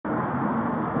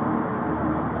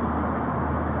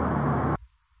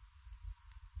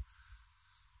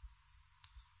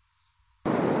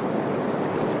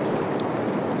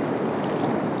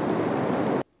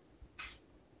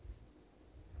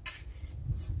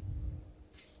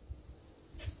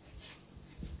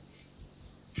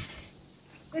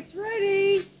It's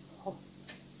ready.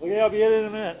 Okay, I'll be in a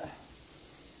minute.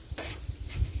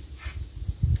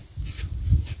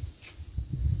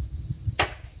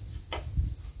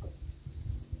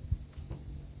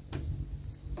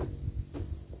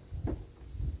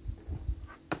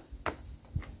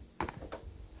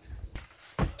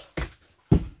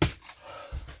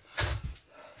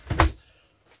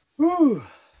 Whew.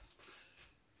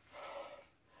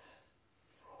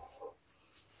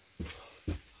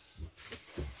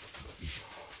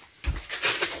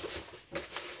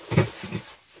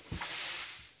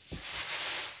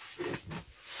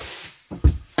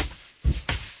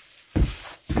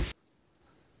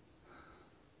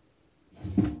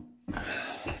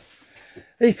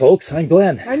 Hey folks, I'm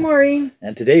Glenn. I'm Maureen.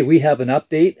 And today we have an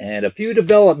update and a few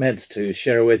developments to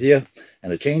share with you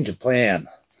and a change of plan.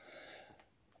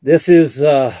 This is,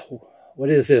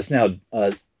 what is this now?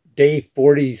 Day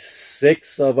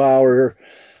 46 of our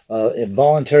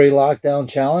voluntary lockdown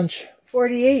challenge.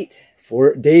 48.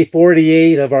 Day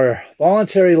 48 of our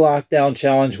voluntary lockdown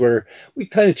challenge, where we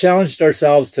kind of challenged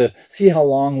ourselves to see how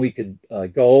long we could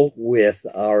go with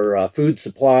our food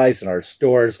supplies and our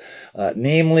stores,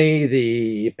 namely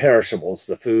the perishables,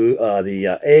 the food,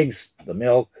 the eggs, the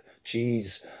milk,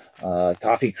 cheese,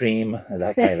 coffee cream,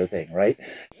 that kind of thing, right?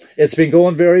 It's been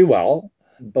going very well,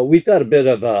 but we've got a bit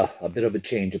of a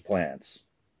change of plans.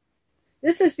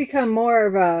 This has become more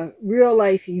of a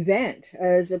real-life event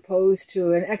as opposed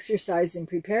to an exercise in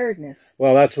preparedness.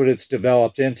 Well, that's what it's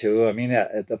developed into. I mean,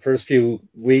 at the first few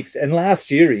weeks, and last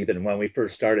year even, when we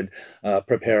first started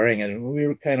preparing, and we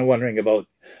were kind of wondering about,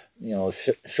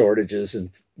 shortages and,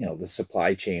 the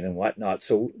supply chain and whatnot.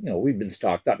 So, we've been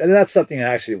stocked up. And that's something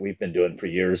actually that we've been doing for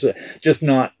years, just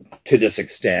not to this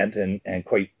extent and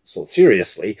quite so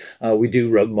seriously. We do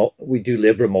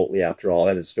live remotely after all,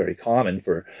 and it's very common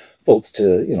for folks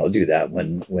to do that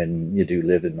when you do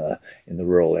live in the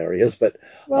rural areas. But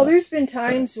well, there's been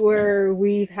times where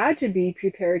we've had to be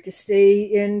prepared to stay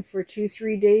in for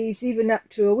 2-3 days, even up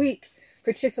to a week,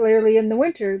 particularly in the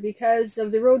winter because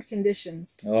of the road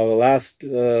conditions. Well, the last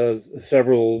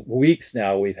several weeks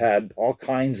now, we've had all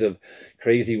kinds of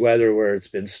crazy weather where it's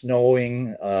been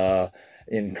snowing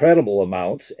incredible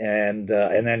amounts, and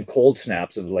then cold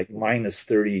snaps of like minus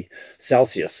 30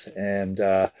 Celsius.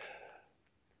 And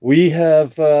we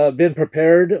have been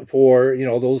prepared for,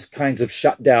 those kinds of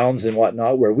shutdowns and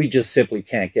whatnot where we just simply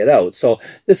can't get out. So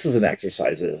this is an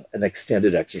exercise, an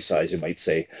extended exercise, you might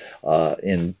say,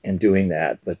 in doing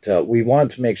that. But we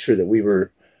wanted to make sure that we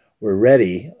were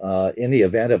ready in the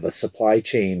event of a supply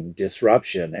chain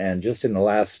disruption. And just in the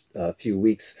last few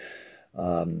weeks,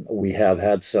 we have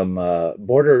had some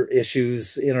border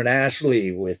issues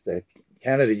internationally with the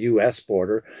Canada-U.S.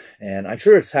 border, and I'm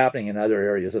sure it's happening in other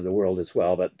areas of the world as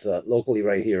well, but locally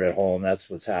right here at home, that's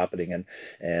what's happening.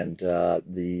 And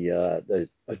the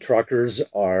truckers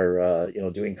are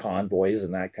doing convoys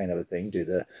and that kind of a thing due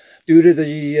to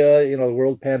the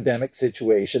world pandemic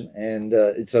situation. And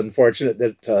it's unfortunate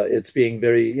that it's being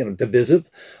very divisive,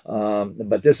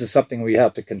 but this is something we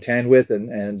have to contend with,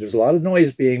 and there's a lot of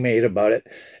noise being made about it,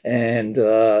 and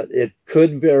it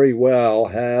could very well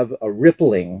have a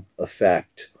rippling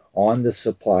effect on the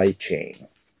supply chain.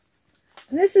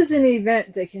 And this is an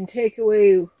event that can take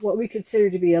away what we consider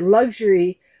to be a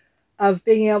luxury of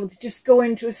being able to just go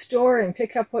into a store and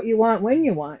pick up what you want when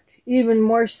you want, even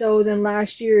more so than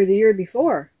last year or the year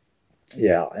before.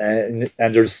 Yeah, and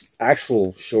there's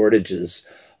actual shortages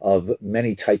of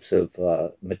many types of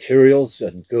materials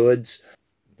and goods.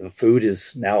 The food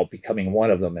is now becoming one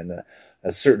of them, and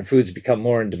as certain foods become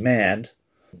more in demand,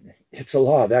 it's a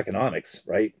law of economics,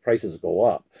 right? Prices go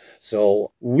up.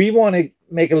 So we want to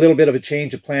make a little bit of a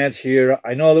change of plans here.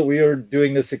 I know that we are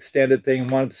doing this extended thing,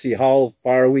 wanted to see how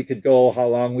far we could go, how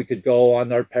long we could go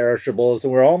on our perishables,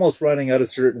 and we're almost running out of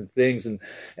certain things and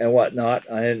whatnot.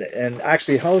 And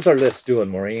actually, how's our list doing,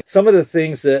 Maureen? Some of the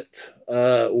things that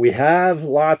we have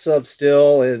lots of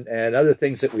still, and other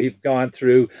things that we've gone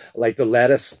through, like the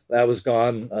lettuce, that was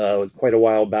gone quite a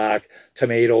while back,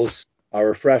 tomatoes,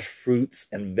 our fresh fruits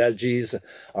and veggies,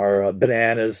 our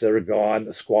bananas that are gone,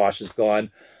 the squash is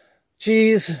gone.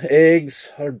 Cheese,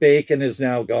 eggs, our bacon is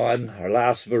now gone. Our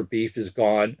last of our beef is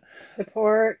gone. The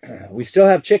pork. We still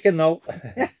have chicken though.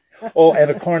 Oh, and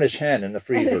a Cornish hen in the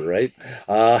freezer, right?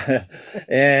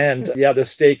 And yeah, the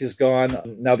steak is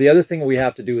gone. Now, the other thing we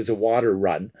have to do is a water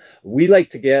run. We like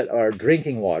to get our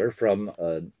drinking water from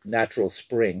a natural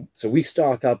spring. So we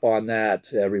stock up on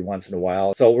that every once in a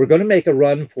while. So we're going to make a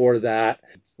run for that.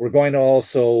 We're going to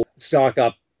also stock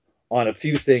up on a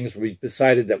few things. We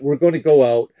decided that we're going to go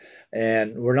out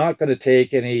And we're not going to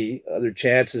take any other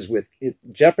chances with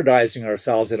jeopardizing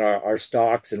ourselves in our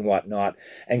stocks and whatnot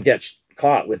and get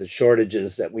caught with the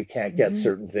shortages that we can't get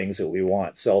certain things that we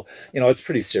want. So, it's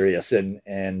pretty serious. And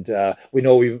we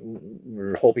know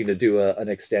we're hoping to do an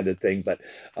extended thing. But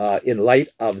in light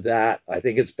of that, I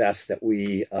think it's best that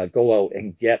we go out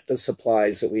and get the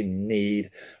supplies that we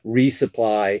need,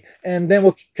 resupply, and then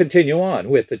we'll continue on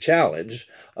with the challenge.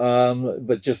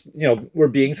 But just, we're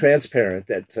being transparent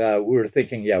that we're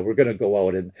thinking, we're going to go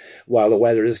out, and while the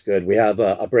weather is good, we have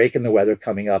a break in the weather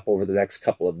coming up over the next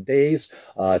couple of days.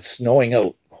 It's snowing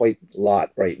out quite a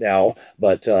lot right now,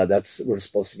 but we're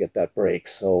supposed to get that break.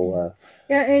 So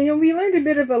yeah, and we learned a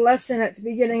bit of a lesson at the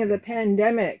beginning of the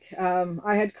pandemic.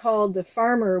 I had called the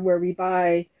farmer where we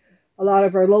buy a lot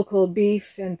of our local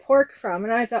beef and pork from,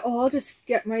 and I thought, I'll just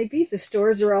get my beef. The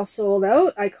stores are all sold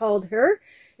out. I called her,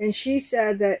 and she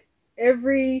said that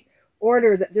every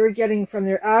order that they're getting from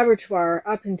their abattoir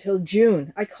up until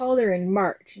June. I called her in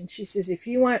March, and she says, if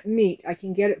you want meat, I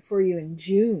can get it for you in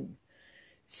June.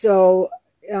 So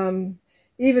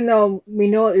even though we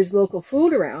know there's local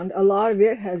food around, a lot of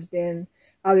it has been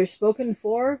either spoken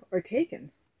for or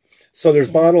taken. So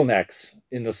there's bottlenecks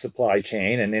in the supply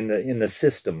chain and in the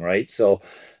system, right? So,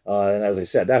 and as I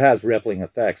said, that has rippling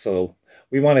effects. So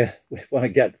we want to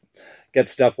get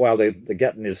stuff while the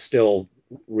getting is still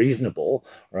reasonable,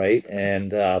 right?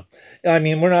 And I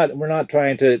mean, we're not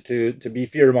trying to be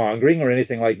fear mongering or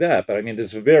anything like that, but I mean,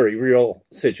 this is a very real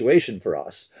situation for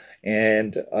us.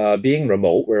 And being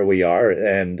remote where we are,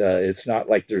 and it's not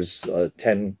like there's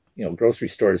 10 grocery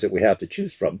stores that we have to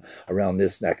choose from around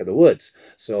this neck of the woods.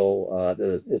 So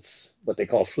it's what they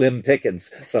call slim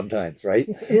pickings sometimes, right?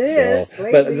 It is.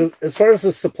 But as far as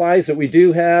the supplies that we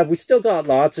do have, we still got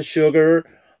lots of sugar,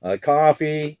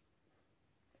 coffee.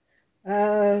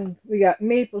 We got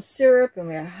maple syrup, and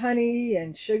we have honey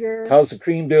and sugar. How's the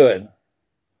cream doing?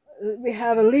 We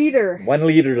have a liter. 1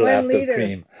 liter left of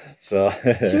cream. So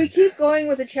should we keep going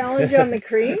with a challenge on the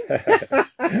cream?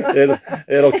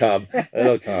 it'll come.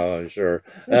 It'll come, I'm sure.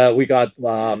 We got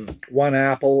 1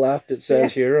 apple left, it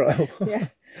says here. Yeah.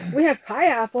 We have pie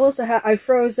apples. I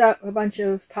froze up a bunch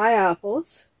of pie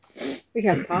apples. We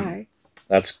have pie.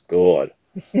 That's good.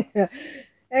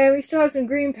 And we still have some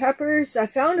green peppers. I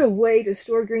found a way to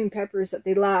store green peppers that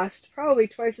they last probably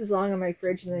twice as long in my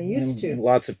fridge than they used to.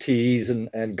 Lots of teas and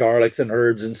garlics and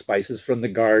herbs and spices from the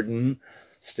garden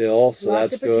still, so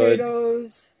lots that's of good.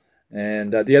 Potatoes.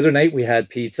 And the other night we had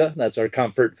pizza. That's our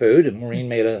comfort food. And Maureen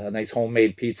made a nice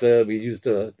homemade pizza. We used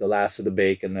the last of the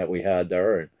bacon that we had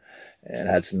there and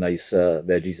had some nice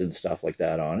veggies and stuff like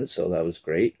that on it, so that was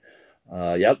great.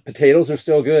 Yep, potatoes are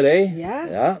still good, eh? Yeah.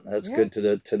 Yeah, that's good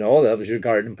to know. That was your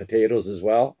garden potatoes as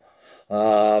well.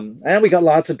 And we got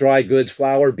lots of dry goods,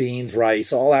 flour, beans,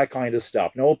 rice, all that kind of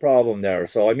stuff. No problem there.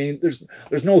 So, I mean,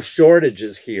 there's no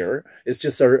shortages here. It's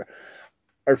just our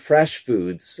fresh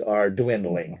foods are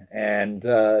dwindling. And,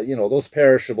 those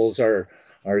perishables are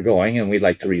going, and we'd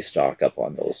like to restock up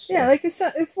on those. Yeah, like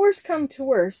if worse come to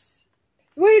worse,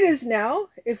 the way it is now,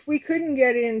 if we couldn't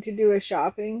get in to do a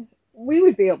shopping, we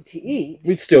would be able to eat.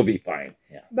 We'd still be fine.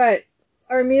 Yeah. But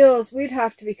our meals, we'd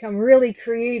have to become really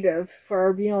creative for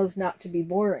our meals not to be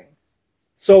boring.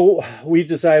 So we've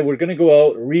decided we're going to go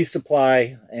out,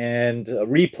 resupply, and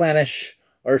replenish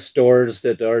our stores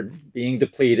that are being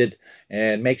depleted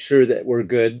and make sure that we're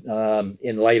good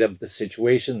in light of the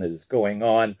situation that is going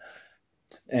on.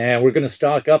 And we're going to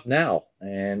stock up now.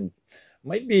 And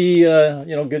might be,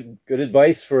 good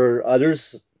advice for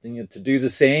others to do the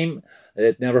same.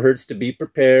 It never hurts to be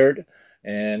prepared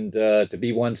and to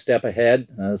be one step ahead,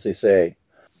 as they say.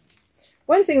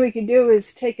 One thing we could do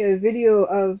is take a video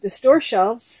of the store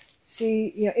shelves,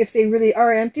 see if they really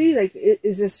are empty. Like,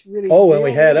 is this really? Oh, when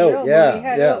we head out, yeah, when we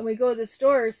head out and we go to the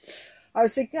stores, I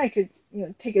was thinking I could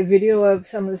take a video of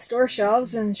some of the store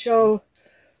shelves and show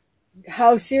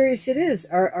how serious it is.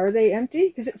 Are they empty?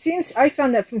 Because it seems I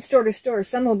found that from store to store,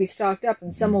 some will be stocked up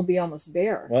and some will be almost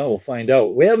bare. Well, we'll find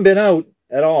out. We haven't been out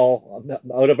at all,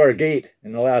 out of our gate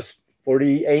in the last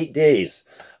 48 days,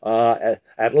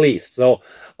 at least. So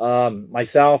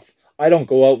myself, I don't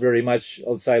go out very much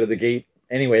outside of the gate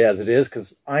anyway, as it is,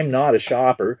 because I'm not a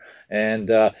shopper. And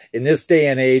in this day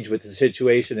and age, with the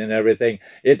situation and everything,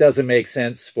 it doesn't make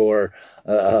sense for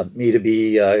me to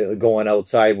be going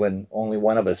outside when only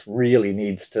one of us really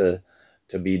needs to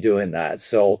be doing that.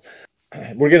 So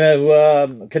we're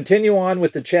going to continue on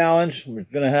with the challenge. We're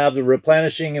going to have the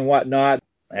replenishing and whatnot,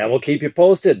 and we'll keep you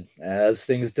posted as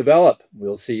things develop.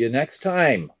 We'll see you next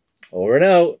time. Over and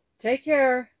out. Take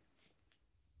care.